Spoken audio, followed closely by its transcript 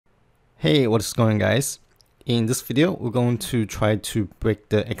Hey, what's going on, guys? In this video, we're going to try to break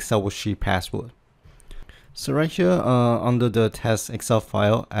the Excel worksheet password. So right here, under the test Excel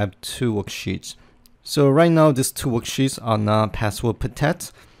file, I have two worksheets. So right now, these two worksheets are not password protected.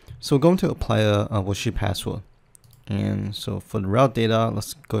 So we're going to apply a worksheet password. And so for the raw data,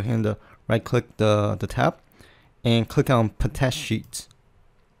 let's go ahead and right click the tab and click on protect sheet.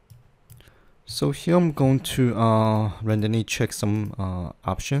 So here I'm going to randomly check some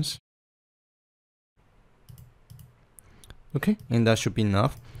options. Okay, and that should be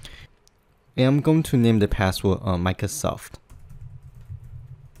enough. And I'm going to name the password Microsoft.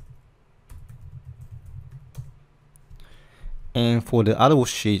 And for the other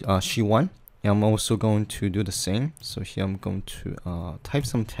worksheet, sheet 1, I'm also going to do the same. So here I'm going to type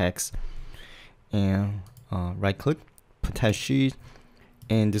some text and right click, protect sheet.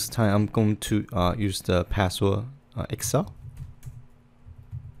 And this time I'm going to use the password Excel.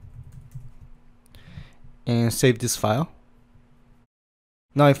 And save this file.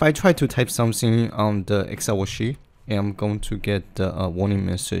 Now, if I try to type something on the Excel worksheet, I'm going to get the warning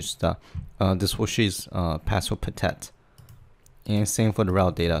message that this worksheet is password protected. And same for the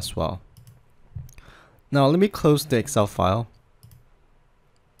raw data as well. Now, let me close the Excel file.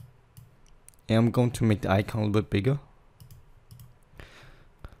 And I'm going to make the icon a little bit bigger.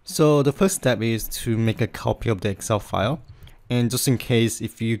 So the first step is to make a copy of the Excel file. And just in case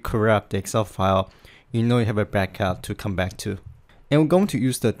if you corrupt the Excel file, you know you have a backup to come back to. And we're going to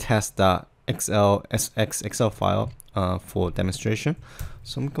use the test.xlsx Excel file for demonstration.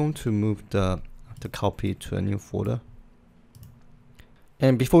 So I'm going to move the copy to a new folder.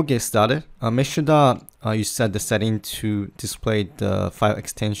 And before we get started, make sure that you set the setting to display the file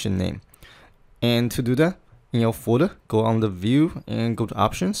extension name. And to do that, in your folder, go on the View and go to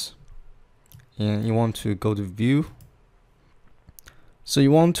Options. And you want to go to View. So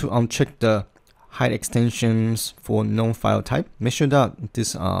you want to uncheck the hide extensions for known file type. Make sure that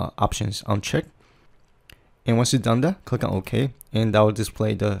this option is unchecked. And once you've done that, click on OK, and that will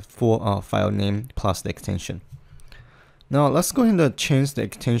display the full file name plus the extension. Now let's go ahead and change the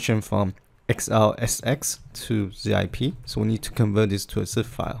extension from XLSX to ZIP. So we need to convert this to a zip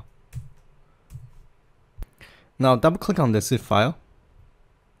file. Now double click on the zip file,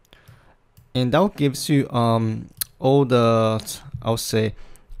 and that will gives you all the, I'll say,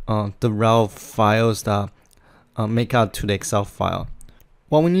 the raw files that make out to the Excel file.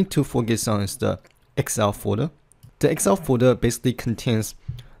 What we need to focus on is the Excel folder. The Excel folder basically contains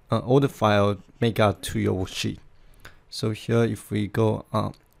all the files make out to your worksheet. So here, if we go,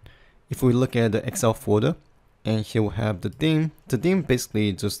 if we look at the Excel folder, and here we have the theme. The theme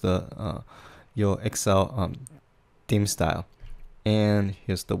basically just the your Excel theme style. And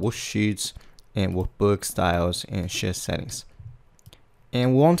here's the worksheets and workbook styles and share settings.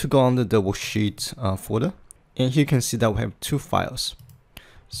 And we want to go under the worksheet folder. And here you can see that we have two files.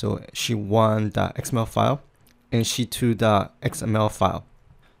 So sheet1.xml file and sheet2.xml file.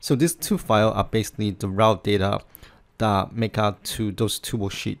 So these two files are basically the raw data that make out to those two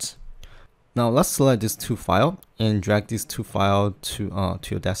worksheets. Now let's select these two files and drag these two files to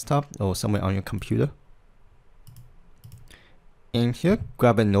your desktop or somewhere on your computer. And here,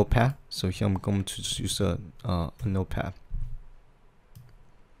 grab a notepad. So here I'm going to just use a notepad.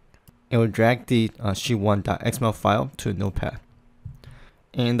 And we'll drag the sheet1.xml file to a notepad.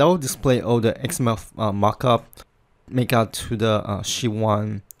 And that will display all the XML markup make out to the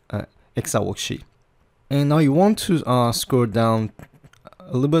sheet1 Excel worksheet. And now you want to scroll down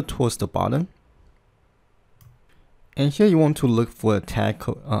a little bit towards the bottom. And here you want to look for a tag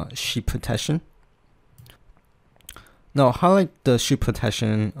called sheet protection. Now highlight the sheet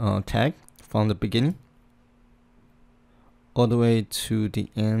protection tag from the beginning all the way to the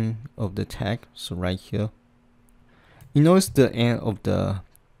end of the tag. So right here, you notice the end of the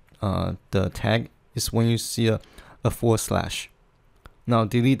tag is when you see a /. Now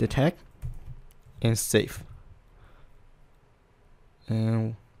delete the tag and save.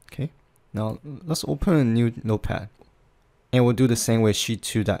 And okay, now let's open a new notepad, and we'll do the same with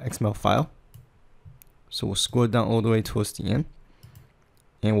sheet2.xml file. So we'll scroll down all the way towards the end,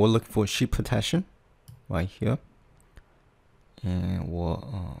 and we'll look for sheet protection right here, and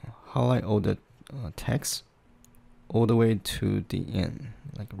we'll highlight all the text all the way to the end,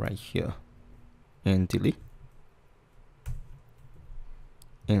 like right here, and delete,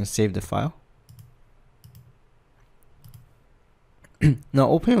 and save the file. Now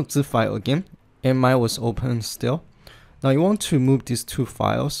open your zip file again, and mine was open still. Now you want to move these two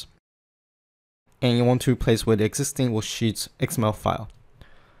files, and you want to replace with the existing worksheet's XML file.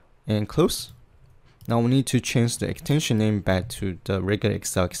 And close. Now we need to change the extension name back to the regular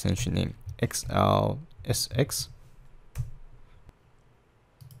Excel extension name, XLSX.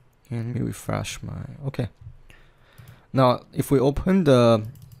 And let me refresh my, okay. Now if we open the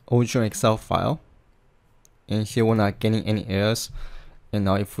original Excel file, and here we're not getting any errors. And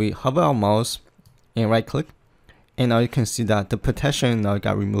now if we hover our mouse and right click, and now you can see that the protection now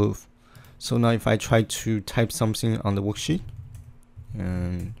got removed. So now if I try to type something on the worksheet,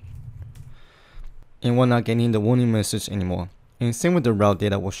 and we're not getting the warning message anymore. And same with the raw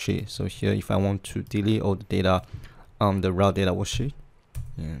data worksheet. So here if I want to delete all the data on the raw data worksheet,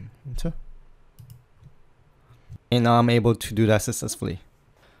 and enter. And now I'm able to do that successfully.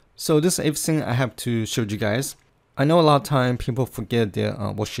 So this is everything I have to show you guys. I know a lot of time people forget their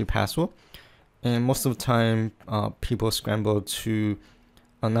worksheet password, and most of the time people scramble to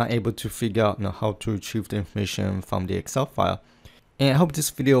are not able to figure out how to retrieve the information from the Excel file. And I hope this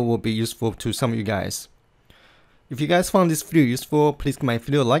video will be useful to some of you guys. If you guys found this video useful, please give my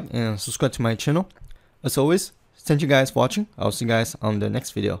video a like and subscribe to my channel. As always, thank you guys for watching. I'll see you guys on the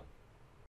next video.